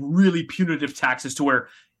also like really punitive taxes to where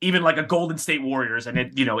even like a Golden State Warriors,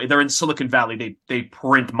 and they're in Silicon Valley, they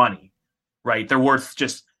print money, right? They're worth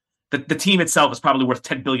just the team itself is probably worth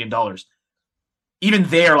 $10 billion. Even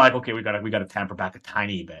they're like, okay, we gotta tamper back a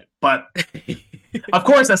tiny bit. But of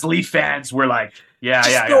course, as Leaf fans, we're like,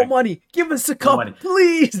 no money, give us a cup,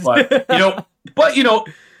 please. But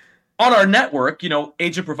on our network,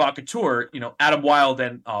 Agent Provocateur, Adam Wilde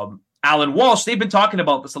and Alan Walsh, they've been talking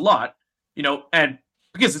about this a lot, and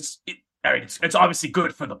because it's obviously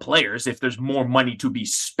good for the players if there's more money to be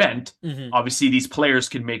spent. Obviously, these players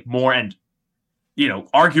can make more, and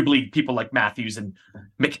arguably people like Matthews and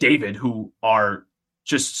McDavid, who are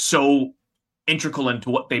just so integral into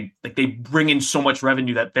what they bring in so much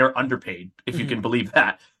revenue that they're underpaid, if you can believe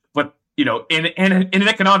that. But in an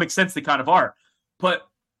economic sense, they kind of are. But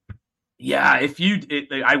yeah,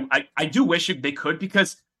 I do wish they could,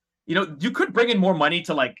 because you could bring in more money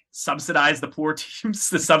to like subsidize the poor teams,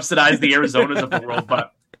 to subsidize the Arizonas of the world.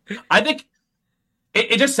 But I think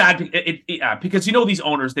it's just sad, because these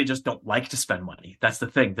owners, they just don't like to spend money. That's the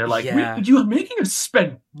thing. They're like, you are making us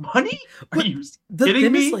spend money? Are you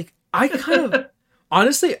kidding me? Like, I kind of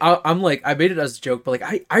honestly, I'm like, I made it as a joke, but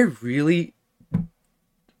like I really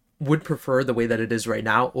would prefer the way that it is right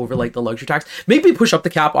now over like the luxury tax. Maybe push up the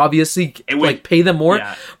cap, obviously, like pay them more.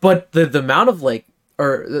 Yeah. But the amount of like,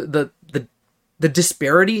 or the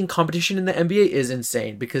disparity in competition in the NBA is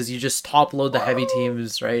insane, because you just top load the heavy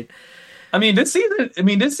teams, right? I mean, this season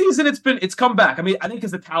it's come back. I mean, I think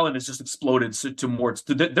because the talent has just exploded to more.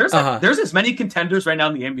 There's as many contenders right now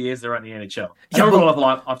in the NBA as there are in the NHL. I don't know, a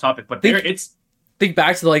lot off topic, but think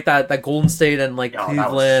back to like that Golden State and like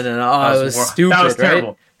Cleveland, it was stupid. That was terrible.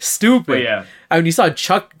 Right? Stupid. But yeah. I mean, you saw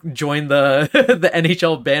Chuck join the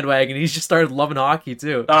NHL bandwagon. He just started loving hockey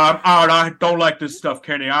too. I don't like this stuff,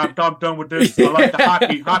 Kenny. I'm done with this. I like the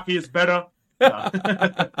hockey. Hockey is better.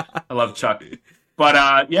 I love Chuck.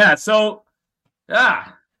 But so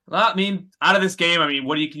I mean, out of this game, I mean,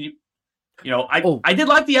 I did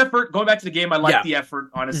like the effort. Going back to the game, I liked the effort,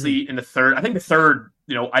 honestly, in the third. I think the third,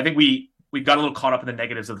 I think we got a little caught up in the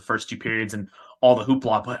negatives of the first two periods and all the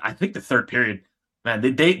hoopla, but I think the third period, man,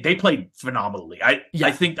 they played phenomenally. I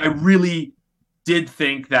really did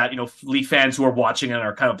think that, Leaf fans who are watching and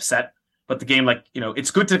are kind of upset, but the game,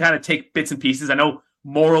 it's good to kind of take bits and pieces. I know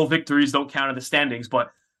moral victories don't count in the standings,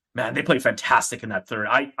 but man, they played fantastic in that third.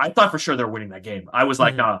 I thought for sure they were winning that game. I was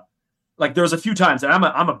like, nah. Like, there was a few times, and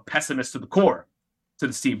I'm a pessimist to the core to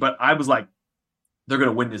this team, but I was like, they're going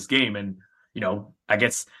to win this game. And, I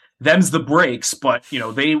guess them's the breaks, but,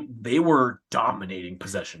 they were dominating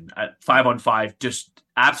possession at 5-on-5, just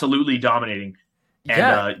absolutely dominating.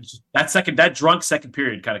 And that drunk second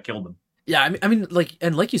period kind of killed them. Yeah, I mean,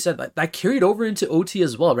 like you said, that carried over into OT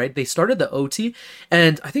as well, right? They started the OT,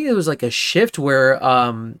 and I think it was like a shift where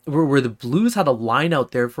the Blues had a line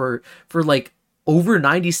out there for like over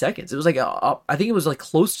 90 seconds. It was like I think it was like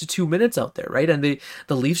close to 2 minutes out there, right? And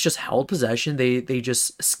the Leafs just held possession. They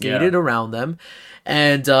just skated around them,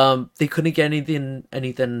 and they couldn't get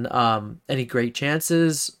any great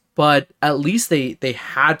chances. But at least they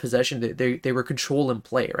had possession. They were control and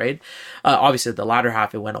play, right? Obviously, the latter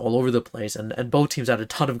half, it went all over the place, and both teams had a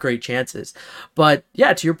ton of great chances. But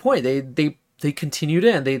yeah, to your point, they continued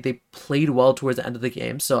it, and they played well towards the end of the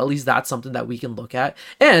game. So at least that's something that we can look at.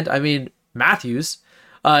 And I mean, Matthews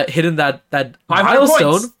hitting that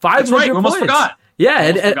milestone, 500 points. Right, we almost forgot. Yeah,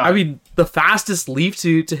 and I mean, the fastest Leaf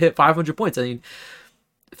to hit 500 points. I mean,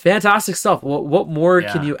 fantastic stuff. What more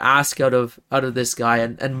can you ask out of this guy?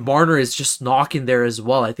 And Marner is just knocking there as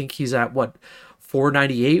well. I think he's at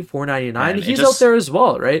 498, 499. He's out there as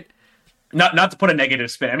well, right? Not to put a negative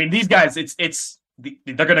spin. I mean, these guys,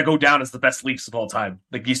 they're going to go down as the best Leafs of all time.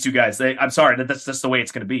 Like, these two guys. I'm sorry, that's just the way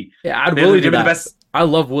it's going to be. Yeah, add Willie to that. The best. I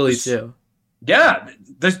love Willie too. Yeah,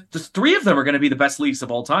 there's three of them are going to be the best Leafs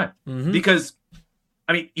of all time, because,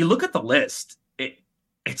 I mean, you look at the list.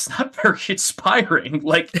 It's not very inspiring.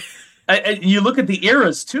 Like, and you look at the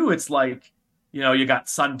eras too. It's like, you got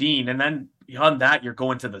Sundin, and then beyond that, you're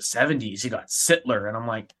going to the 70s. You got Sittler, and I'm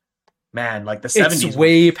like, man, like the 70s. It's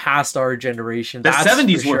way past our generation. The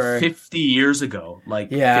 70s were 50 years ago,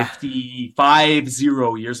 50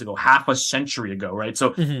 years ago, half a century ago, right?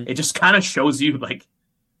 So it just kind of shows you like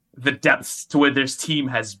the depths to where this team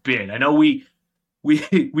has been. I know we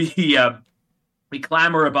we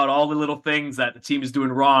clamor about all the little things that the team is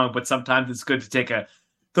doing wrong, but sometimes it's good to take a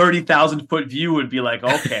 30,000-foot view and be like,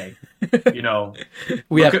 okay, you know,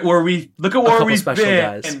 look at where we've been,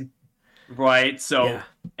 guys. right? So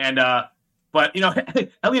but you know,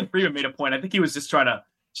 Elliot Friedman made a point. I think he was just trying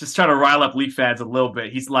to rile up Leaf fans a little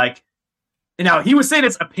bit. He's like, you know, he was saying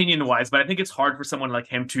it's opinion wise, but I think it's hard for someone like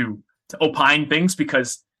him to opine things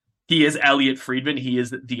because he is Elliot Friedman. He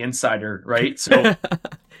is the insider, right? So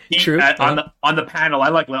on the panel, I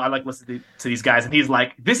like listening to these guys, and he's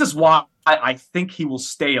like, this is why I think he will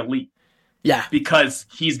stay elite. Yeah, because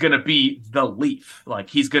he's gonna be the Leaf. Like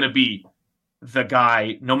he's gonna be the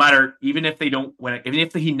guy, no matter even if they don't win it, even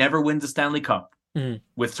if he never wins the Stanley Cup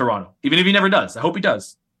with Toronto, even if he never does. I hope he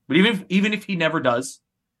does, but even if he never does,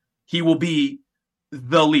 he will be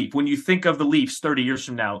the Leaf. When you think of the Leafs 30 years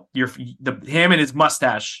from now, him and his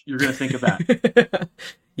mustache, you're gonna think of that.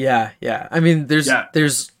 Yeah. I mean,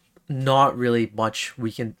 there's not really much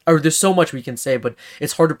there's so much we can say, but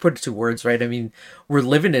it's hard to put it to words, right? I mean, we're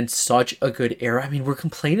living in such a good era. I mean, we're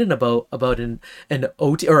complaining about an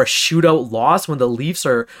OT or a shootout loss when the Leafs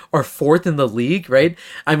are fourth in the league, right?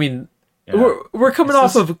 I mean, we're coming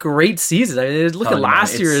off of a great season. I mean, look at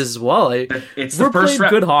last year as well. We're playing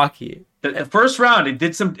good hockey. The first round, it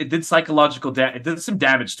did psychological damage. It did some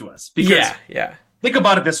damage to us because think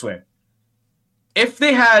about it this way: if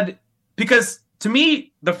they had, because to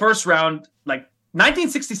me, the first round, like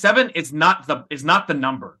 1967, is not the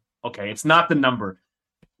number. Okay, it's not the number,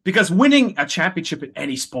 because winning a championship in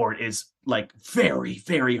any sport is like very,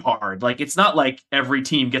 very hard. Like it's not like every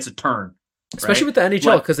team gets a turn, especially with the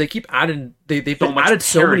NHL, because they keep adding. They've added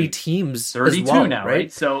so many teams. 32 as well, now,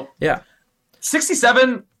 right? So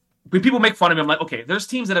 67. When people make fun of me, I'm like, okay, there's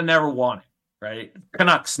teams that have never won it, right?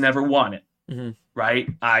 Canucks never won it, right?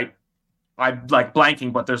 I like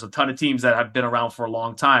blanking, but there's a ton of teams that have been around for a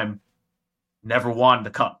long time, never won the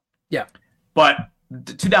cup. Yeah. But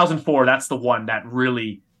 2004, that's the one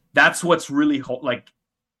that's what's really like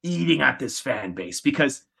eating at this fan base,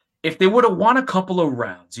 because if they would have won a couple of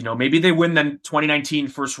rounds, you know, maybe they win the 2019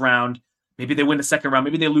 first round, maybe they win the second round,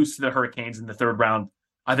 maybe they lose to the Hurricanes in the third round.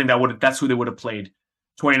 I think that's who they would have played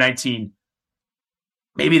 2019.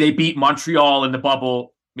 Maybe they beat Montreal in the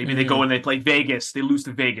bubble. Maybe they go and they play Vegas. They lose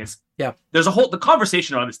to Vegas. Yeah. The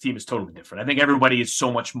conversation on this team is totally different. I think everybody is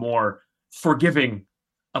so much more forgiving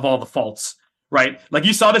of all the faults, right? Like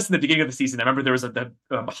you saw this in the beginning of the season. I remember there was a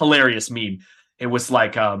hilarious meme. It was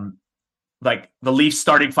like the Leafs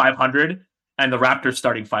starting 500 and the Raptors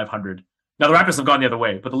starting 500. Now the Raptors have gone the other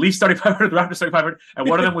way, but the Leafs starting 500, the Raptors starting 500, and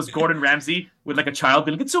one of them was Gordon Ramsay with like a child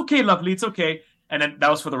being like, "It's okay, lovely, it's okay." And then that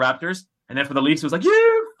was for the Raptors. And then for the Leafs, it was like,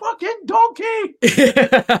 "You fucking donkey!"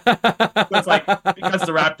 It's like, because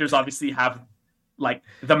the Raptors obviously have like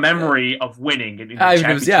the memory of winning. In the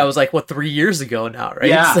it was like 3 years ago now, right?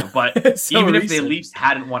 Yeah, but so even if the Leafs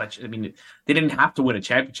hadn't won they didn't have to win a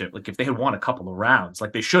championship. Like if they had won a couple of rounds,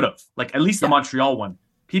 like they should have, like at least the Montreal one,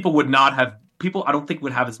 people I don't think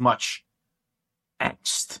would have as much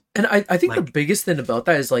angst. And I think the biggest thing about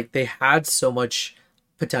that is like they had so much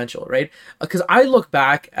potential, right? Because I look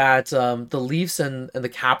back at the Leafs and the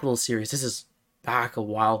Capitals series. This is back a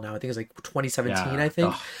while now. I think it was like 2017. I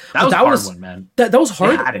think that was a hard one, man. That was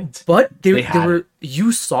hard, but they were.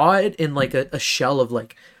 You saw it in like a shell of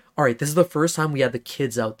like, all right, this is the first time we had the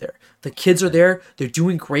kids out there. The kids are there. They're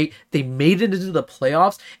doing great. They made it into the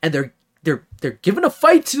playoffs, and they're giving a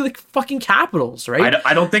fight to the fucking Capitals, right?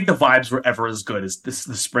 I don't think the vibes were ever as good as the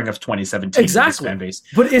spring of 2017. Exactly. This fan base.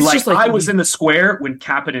 But it's just like I was in the square when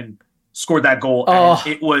Kapanen scored that goal, and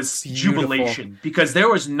it was beautiful. Jubilation, because there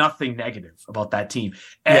was nothing negative about that team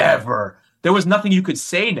ever. There was nothing you could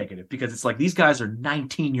say negative, because it's like these guys are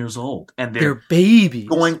 19 years old and they're babies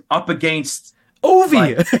going up against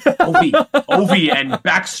Ovi, Ovi and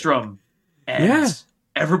Backstrom and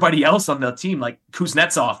everybody else on the team, like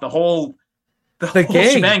Kuznetsov, the whole gang.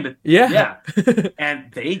 Shebang.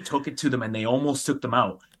 And they took it to them, and they almost took them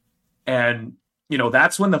out. And you know,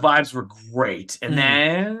 that's when the vibes were great. And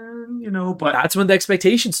then, you know, but that's when the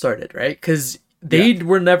expectations started, right? Because they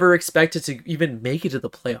were never expected to even make it to the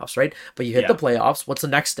playoffs, right? But you hit the playoffs. What's the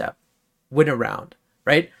next step? Win a round,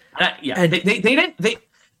 right? And they didn't.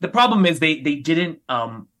 The problem is they didn't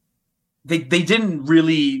do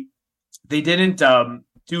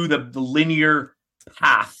the linear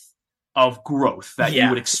path of growth that you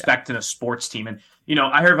would expect in a sports team. And you know,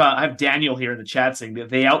 I have Daniel here in the chat saying that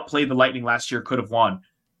they outplayed the Lightning last year, could have won.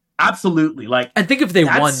 Absolutely. Like, and think if they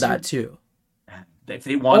won that too. If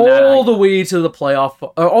they won all the way to the playoff,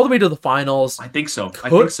 all the way to the finals. I think so.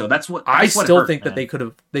 That's what I still think that they could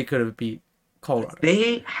have beat Colorado.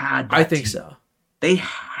 They had. I think so. They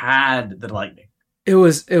had the Lightning. It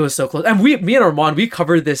was so close, and me and Armand, we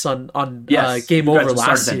covered this on Yes, Game you guys Over were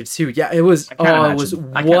last starting year too. Yeah, it was. I can't It was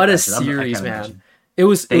imagine. I can't what a imagine. I series, can't man. imagine. It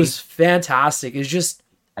was fantastic. It just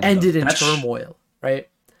I know. ended in That sh- turmoil, right?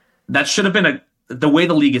 That should have been the way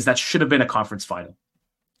the league is. That should have been a conference final.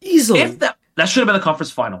 Easily. If that should have been a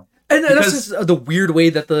conference final. And that's Because- just the weird way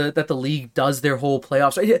that the league does their whole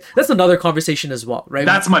playoffs. Right? That's another conversation as well, right?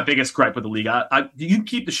 That's my biggest gripe with the league. You can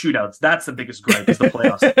keep the shootouts. That's the biggest gripe is the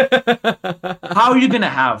playoffs. How are you going to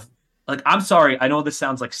have, like, I'm sorry, I know this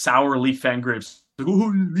sounds like sour Leaf fan grapes. Like,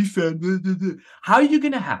 oh, Leaf fan. Blah, blah, blah. How are you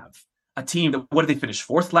going to have a team that, what did they finish,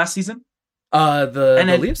 4th last season?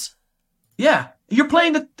 The Leafs? Yeah. You're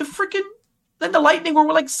playing the freaking, then the Lightning were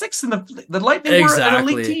like 6th, and the Lightning were an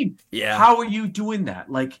elite team. Yeah. How are you doing that?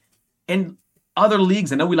 Like, in other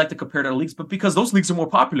leagues, I know we like to compare to other leagues, but because those leagues are more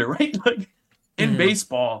popular, right? Like, in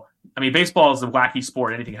baseball, I mean, baseball is a wacky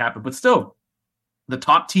sport, anything can happen, but still, the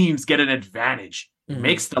top teams get an advantage. It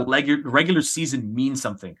makes the regular season mean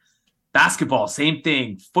something. Basketball, same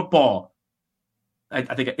thing. Football, I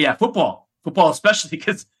think, yeah, football especially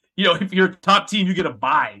because, you know, if you're a top team, you get a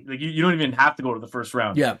bye. Like, you don't even have to go to the first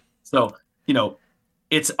round. Yeah. So, you know,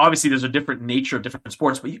 it's obviously there's a different nature of different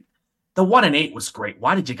sports, but the 1-8 was great.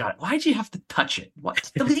 Why did you have to touch it?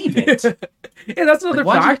 What? Leave it. Yeah, that's another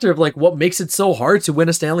factor of like what makes it so hard to win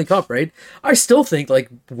a Stanley Cup, right? I still think like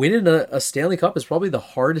winning a Stanley Cup is probably the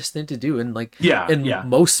hardest thing to do in like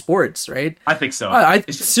most sports, right? I think so. I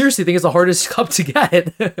seriously think it's the hardest cup to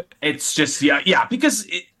get. It's just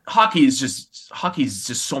because hockey is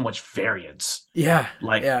just so much variance. Yeah.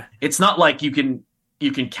 Like it's not like you can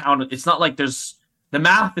count it. It's not like the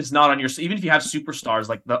math is not on your side. Even if you have superstars,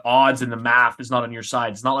 like the odds and the math is not on your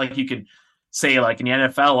side. It's not like you can say like in the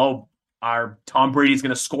NFL, oh, our Tom Brady's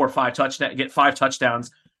going to score 5 touchdowns, get 5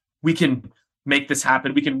 touchdowns. We can make this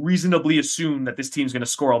happen. We can reasonably assume that this team's going to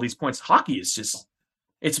score all these points. Hockey is just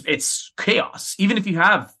it's chaos. Even if you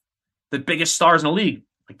have the biggest stars in the league,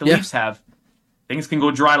 like the Leafs have, things can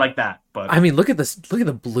go dry like that. But I mean, look at this. Look at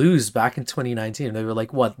the Blues back in 2019. They were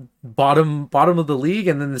like what bottom of the league,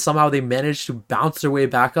 and then somehow they managed to bounce their way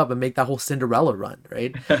back up and make that whole Cinderella run,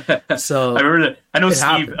 right? So I remember that. I know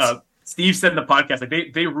Steve. Steve said in the podcast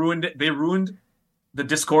like they ruined the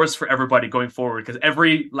discourse for everybody going forward because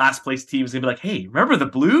every last place team is gonna be like, hey, remember the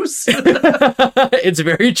Blues? It's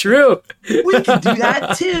very true. We can do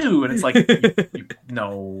that too, and it's like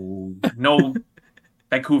no.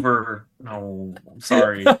 Vancouver, no, I'm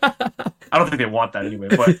sorry. I don't think they want that anyway.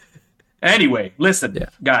 But anyway, listen,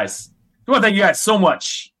 guys. I want to thank you guys so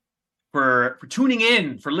much for tuning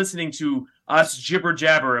in, for listening to us jibber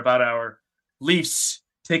jabber about our Leafs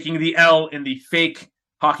taking the L in the fake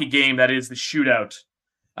hockey game that is the shootout.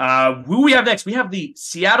 Who we have next? We have the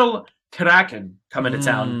Seattle Kraken coming to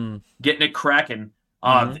town, getting it cracking.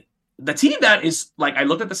 The team that is like, I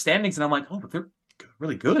looked at the standings and I'm like, oh, but they're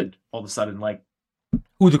really good all of a sudden. Like,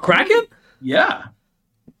 who, the Kraken? Yeah.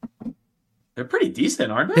 They're pretty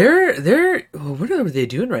decent, aren't they? They're what are they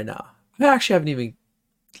doing right now? I actually haven't even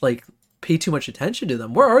like paid too much attention to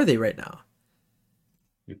them. Where are they right now?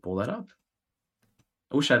 You pull that up.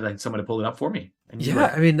 I wish I had like someone to pull it up for me.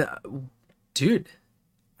 I mean, dude,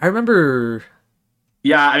 I remember.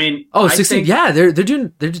 Yeah, I mean, 16. Yeah, they're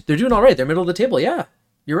doing all right. They're middle of the table. Yeah,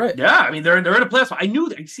 you're right. Yeah, I mean, they're in a playoff. I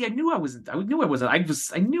knew I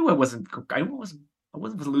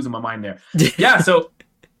wasn't losing my mind there. Yeah, so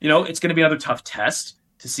it's going to be another tough test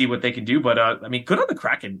to see what they can do. But I mean, good on the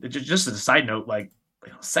Kraken. Just as a side note, like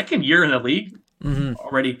second year in the league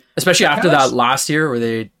already, especially after that last year where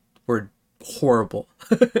they were horrible.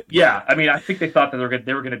 Yeah, I mean, I think they thought that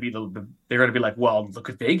they were going to be like, well, look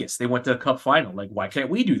at Vegas. They went to a Cup final. Like, why can't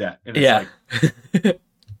we do that? And it's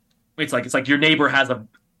it's like your neighbor has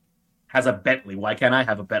a Bentley. Why can't I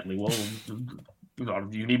have a Bentley? Well,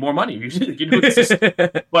 you need more money.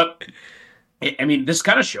 But I mean, this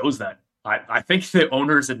kind of shows that I think the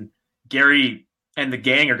owners and Gary and the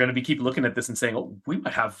gang are going to keep looking at this and saying, oh, we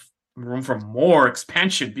might have room for more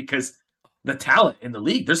expansion because the talent in the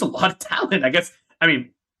league, there's a lot of talent, I guess. I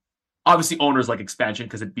mean, obviously owners like expansion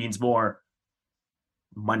because it means more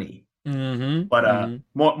money, but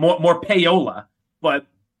more payola. But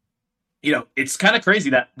it's kind of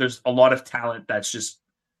crazy that there's a lot of talent that's just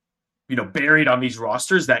buried on these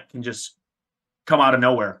rosters that can just come out of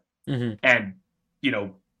nowhere and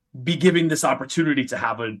be given this opportunity to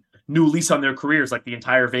have a new lease on their careers, like the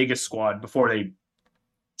entire Vegas squad before they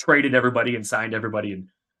traded everybody and signed everybody and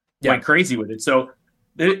went crazy with it. So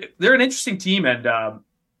they're an interesting team, and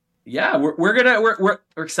we're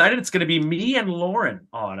excited. It's gonna be me and Lauren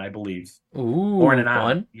on, I believe. Ooh, Lauren and I.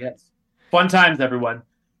 fun. Yes, fun times, everyone.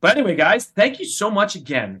 But anyway, guys, thank you so much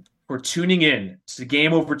again for tuning in to the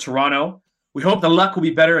game over Toronto. We hope the luck will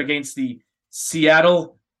be better against the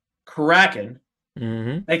Seattle Kraken.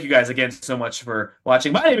 Mm-hmm. Thank you guys again so much for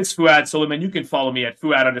watching. My name is Fuad Suleiman. You can follow me at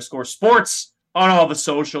Fuad_sports on all the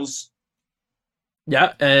socials.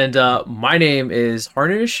 Yeah, and my name is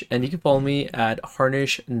Harnish, and you can follow me at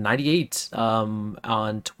Harnish98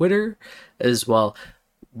 on Twitter as well.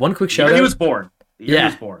 One quick shout out. He was born. The year he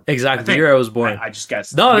was born. Exactly. The year I was born. I just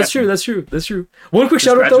guessed. No, that's true. That's true. One quick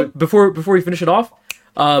shout out though before we finish it off.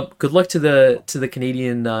 Good luck to the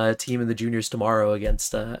Canadian team in the juniors tomorrow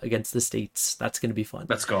against the States. That's gonna be fun.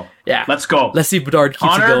 Let's go. Yeah, let's go. Let's see if Bedard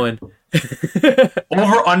keeps it going.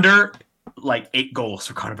 Over under like 8 goals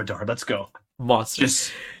for Connor Bedard. Let's go. Monster.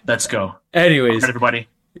 Just let's go. Anyways, right, everybody.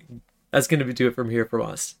 That's gonna do it from here from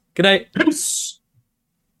us. Good night. Peace.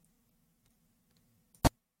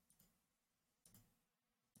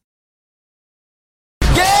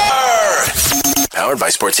 Powered by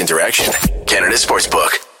Sports Interaction, Canada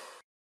Sportsbook.